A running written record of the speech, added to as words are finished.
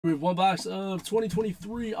We have one box of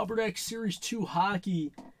 2023 Upper Deck Series 2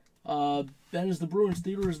 hockey. Ben is the Bruins,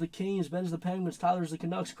 Theodore is the Canes, Ben is the Penguins, Tyler is the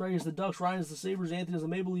Canucks, Craig is the Ducks, Ryan is the Sabres, Anthony is the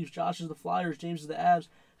Maple Leafs, Josh is the Flyers, James is the Avs,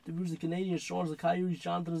 David is the Canadiens, Sean is the Coyotes,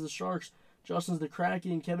 Jonathan is the Sharks, Justin is the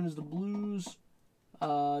Kraken, Kevin is the Blues,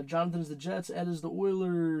 Jonathan is the Jets, Ed is the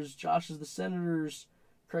Oilers, Josh is the Senators,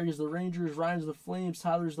 Craig is the Rangers, Ryan is the Flames,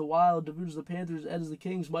 Tyler is the Wild, David is the Panthers, Ed is the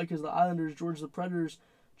Kings, Mike is the Islanders, George is the Predators,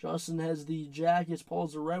 Justin has the Jackets, Paul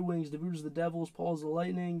is the Red Wings, David is the Devils, Paul is the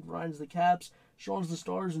Lightning, Ryan is the Caps, Sean's the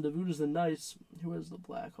Stars, and David is the Knights. Who has the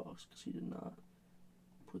Blackhawks? Because he did not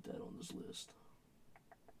put that on this list.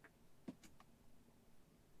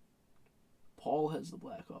 Paul has the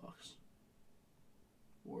Blackhawks.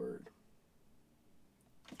 Word.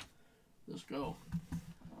 Let's go.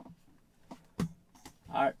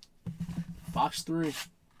 Alright. Box 3.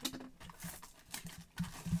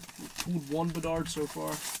 We've pulled one Bedard so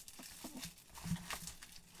far.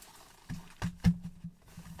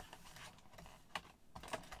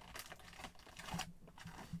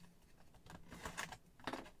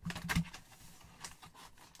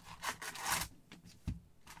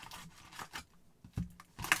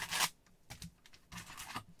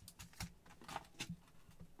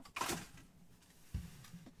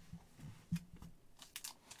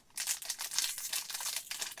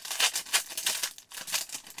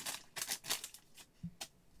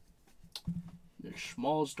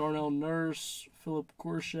 Schmaltz, Darnell Nurse, Philip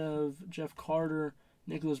Korshev, Jeff Carter,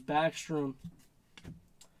 Nicholas Backstrom.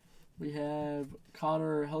 We have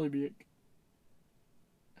Connor Hellebuyck.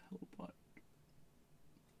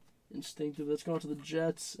 Instinctive. Let's go on to the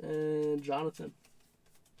Jets and Jonathan.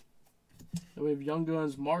 And we have Young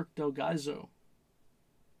Guns, Mark Del Gaizo.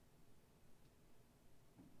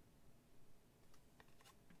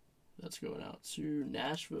 That's going out to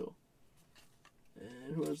Nashville.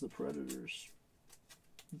 And who has the Predators?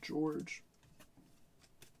 George.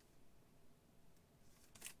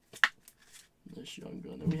 Nice Young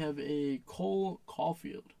Gun. Then we have a Cole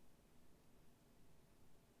Caulfield.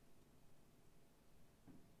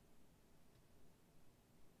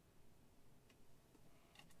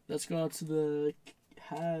 Let's go out to the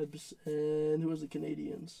Habs. And who has the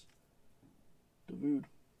Canadians? David.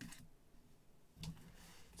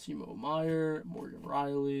 Timo Meyer, Morgan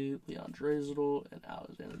Riley, Leon Draisaitl, and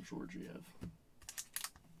Alexander Georgiev.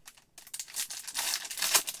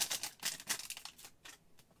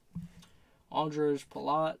 Andres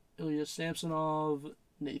Palat, Ilya Samsonov,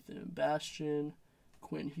 Nathan Bastian,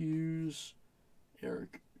 Quinn Hughes,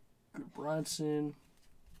 Eric Goodbranson.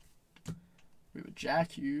 We have a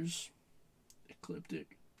Jack Hughes,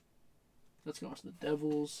 Ecliptic. Let's go on to the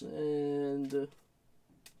Devils and the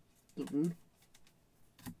Vood.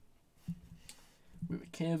 We have a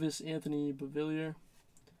Canvas, Anthony Beauvillier,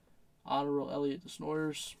 Honorable Elliott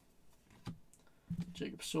Desnoyers,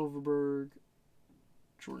 Jacob Silverberg,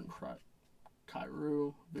 Jordan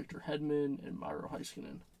Kyrou, Victor Hedman, and Miro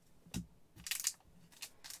Heiskanen.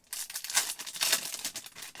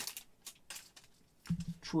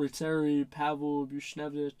 Troy Terry, Pavel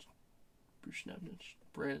Buchnevich,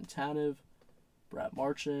 Brandon Tanev, Brad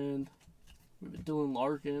Marchand. We have a Dylan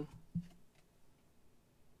Larkin.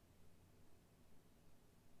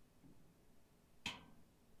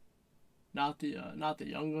 Not the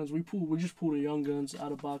Young Guns. We just pulled a Young Guns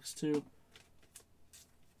out of box 2.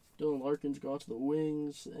 Dylan Larkin's gone to the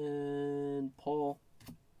Wings, and Paul.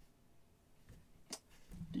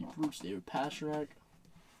 Deep Roots, David Pastrnak.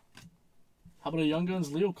 How about a Young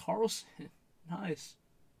Guns? Leo Carlson. Nice.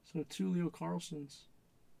 So 2 Leo Carlsons.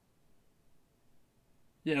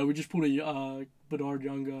 Yeah, we just pulled a Bedard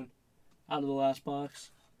Young Gun out of the last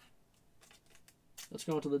box. Let's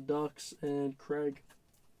go to the Ducks and Craig.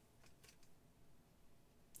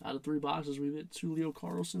 Out of 3 boxes, we've hit 2 Leo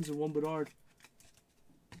Carlsons and 1 Bedard.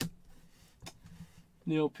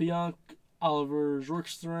 Neil Pionk, Oliver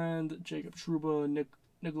Bjorkstrand, Jacob Trouba,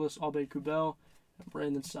 Nicholas Aube-Kubel, and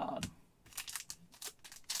Brandon Saad.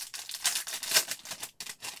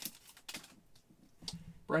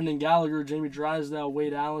 Brendan Gallagher, Jamie Drysdale,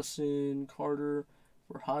 Wade Allison, Carter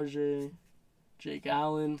Verhaeghe, Jake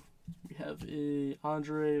Allen. We have a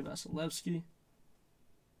Andrei Vasilevsky.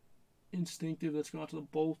 Instinctive, that's going out to the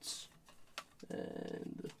Bolts.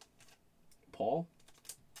 And Paul.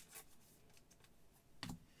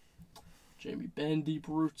 Jamie Benn, Deep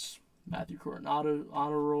Roots. Matthew Coronado,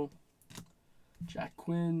 Honor Roll. Jack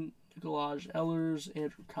Quinn, Nikolaj Ehlers,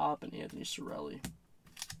 Andrew Kopp, and Anthony Cirelli.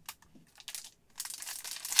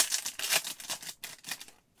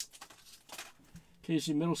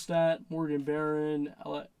 Casey Middlestat, Morgan Barron,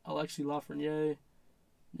 Alexis Lafreniere,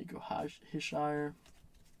 Nico Hischier.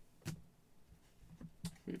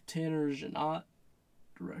 We have Tanner Janot,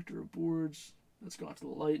 Director of Boards. Let's go on to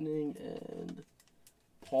the Lightning and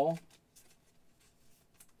Paul.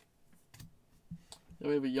 Then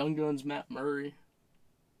we have a Young Guns, Matt Murray.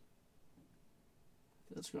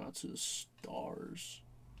 Let's go on to the Stars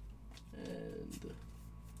and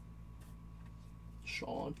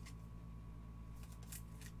Sean.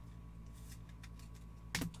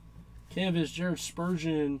 Canvas, Jared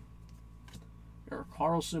Spurgeon, Eric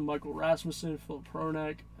Carlson, Michael Rasmussen, Philip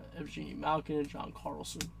Hronek, Evgeny Malkin, and John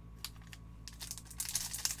Carlson.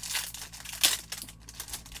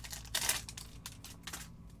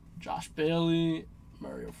 Josh Bailey,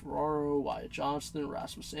 Mario Ferraro, Wyatt Johnston,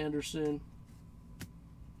 Rasmus Anderson.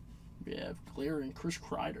 We have Claire and Chris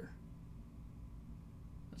Kreider.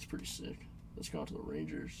 That's pretty sick. Let's go on to the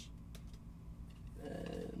Rangers.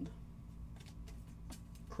 And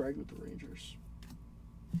Craig with the Rangers.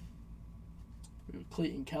 We have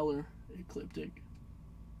Clayton Keller, Ecliptic.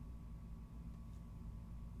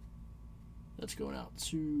 That's going out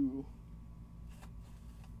to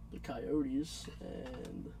the Coyotes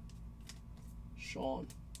and Sean.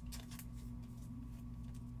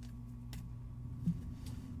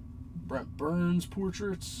 Brent Burns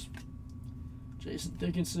portraits. Jason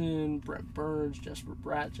Dickinson, Brent Burns, Jesper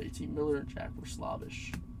Bratt, JT Miller, and Jack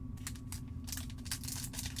Slavish.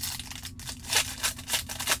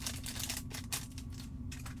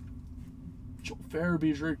 Joel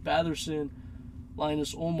Farabee, Drake Batherson,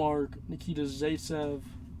 Linus Olmark, Nikita Zaitsev.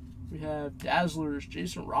 We have Dazzlers,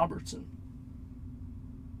 Jason Robertson.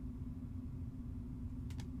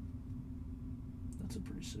 That's a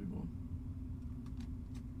pretty sick one.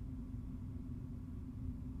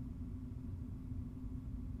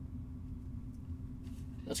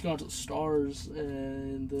 Let's go on to the Stars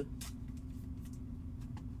and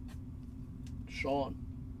Sean.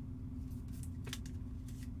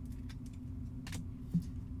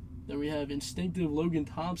 Then we have Instinctive Logan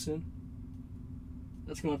Thompson.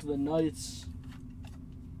 Let's go on to the Knights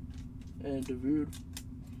and Davude.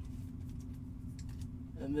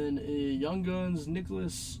 And then a Young Guns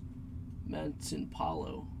Nicholas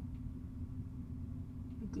Mantinpalo.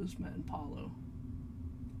 Nicholas Mantinpalo.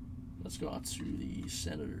 Let's go out to the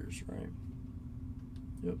Senators, right?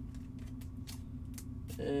 Yep.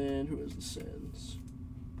 And who has the Sens?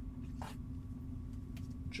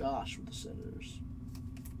 Josh with the Senators.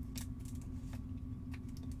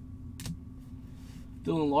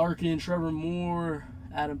 Dylan Larkin, Trevor Moore,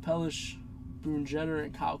 Adam Pellish, Boone Jenner,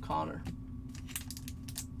 and Kyle Connor.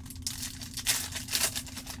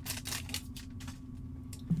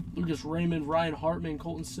 Lucas Raymond, Ryan Hartman,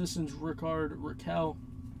 Colton Sissons, Rickard Raquel.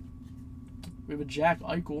 We have a Jack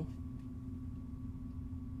Eichel.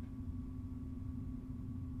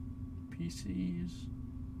 PCs.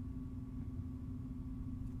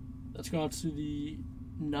 Let's go out to the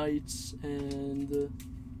Knights and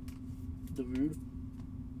Davude.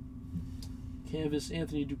 Canvas,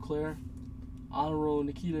 Anthony Duclair. Honor roll,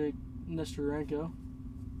 Nikita Nesterenko.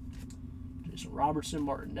 Jason Robertson,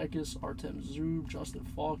 Martin Neckis, Artem Zub, Justin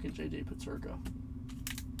Falk, and JJ Peterka.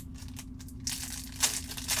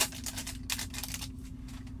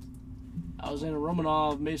 Alexander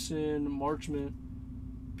Romanov, Mason Marchment,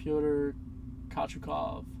 Pyotr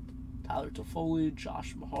Kachukov, Tyler Toffoli,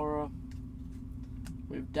 Josh Mahara.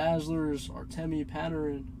 We have Dazzlers, Artemi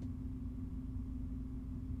Panarin.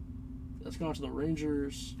 Let's go on to the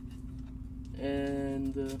Rangers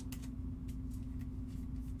and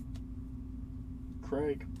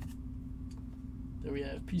Craig. Then we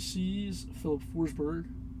have PCs, Philip Forsberg.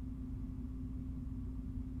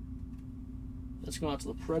 Let's go out to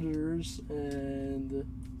the Predators and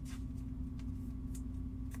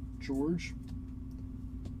George.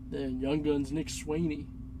 Then Young Guns, Nick Swaney.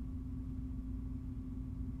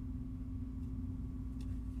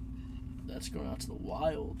 That's going out to the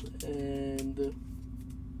Wild and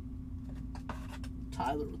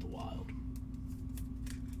Tyler with the Wild.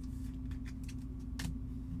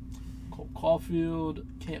 Cole Caulfield,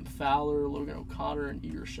 Camp Fowler, Logan O'Connor, and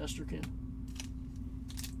Igor Shesterkin.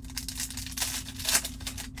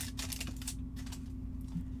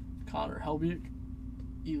 Connor Helbiak,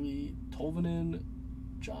 Eli Tolvanen,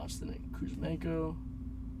 Johnston and Kuzmenko,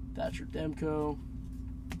 Thatcher Demko.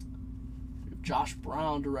 We have Josh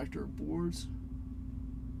Brown, Director of Boards.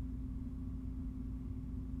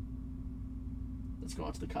 Let's go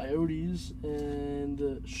on to the Coyotes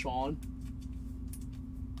and Sean.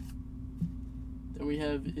 Then we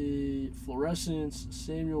have a Fluorescence,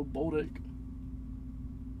 Samuel Bolduc.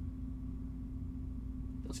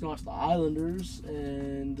 Let's go on to the Islanders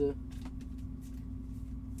and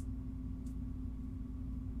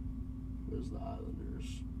where's the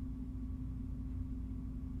Islanders?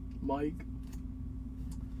 Mike.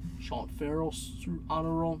 Sean Farrell,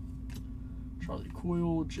 honor roll. Charlie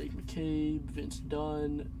Coyle, Jake McCabe, Vince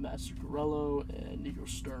Dunn, Matt Zuccarello, and Nico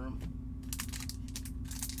Sturm.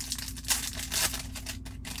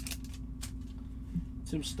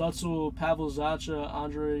 Tim Stutzel, Pavel Zacha,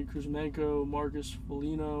 Andrei Kuzmenko, Marcus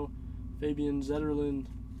Foligno, Fabian Zetterlund.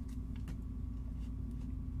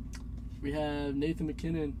 We have Nathan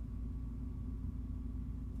McKinnon.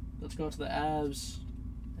 Let's go to the Avs.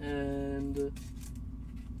 And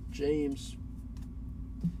James.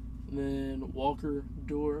 And then Walker,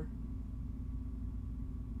 Dorr.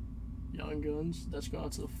 Young Guns. That's gone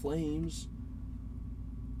to the Flames.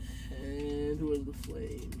 And who has the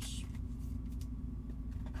Flames?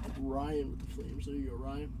 Ryan with the Flames. There you go,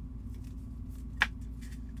 Ryan.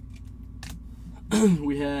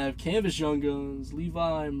 We have Canvas Young Guns,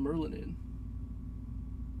 Levi Merlinen.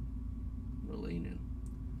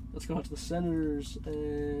 Let's go out to the Senators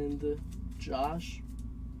and Josh.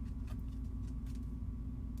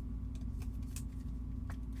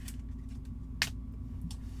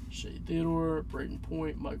 Shea Theodore, Braden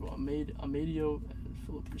Point, Michael Amadio, and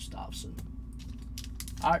Philip Gustafsson.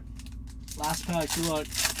 Alright, last pack, good luck.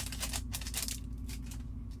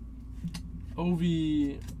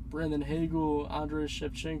 Ovi, Brandon Hagel, Andrei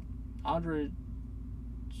Shevchenko, Andrei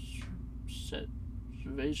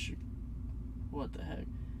Shevchenko, what the heck?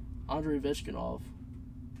 Andrei Vechnikov,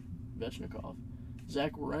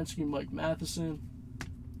 Zach Werenski, Mike Matheson,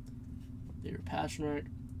 David Pastrnak,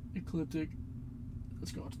 Ecliptic.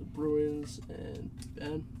 Let's go on to the Bruins and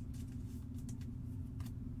Ben.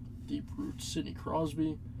 Deep Roots, Sidney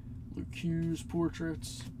Crosby, Luke Hughes,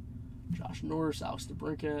 Portraits, Josh Norris, Alex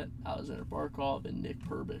DeBrincat, Alexander Barkov, and Nick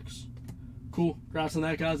Perbix. Cool. Congrats on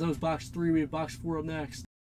that, guys. That was box 3. We have box 4 up next.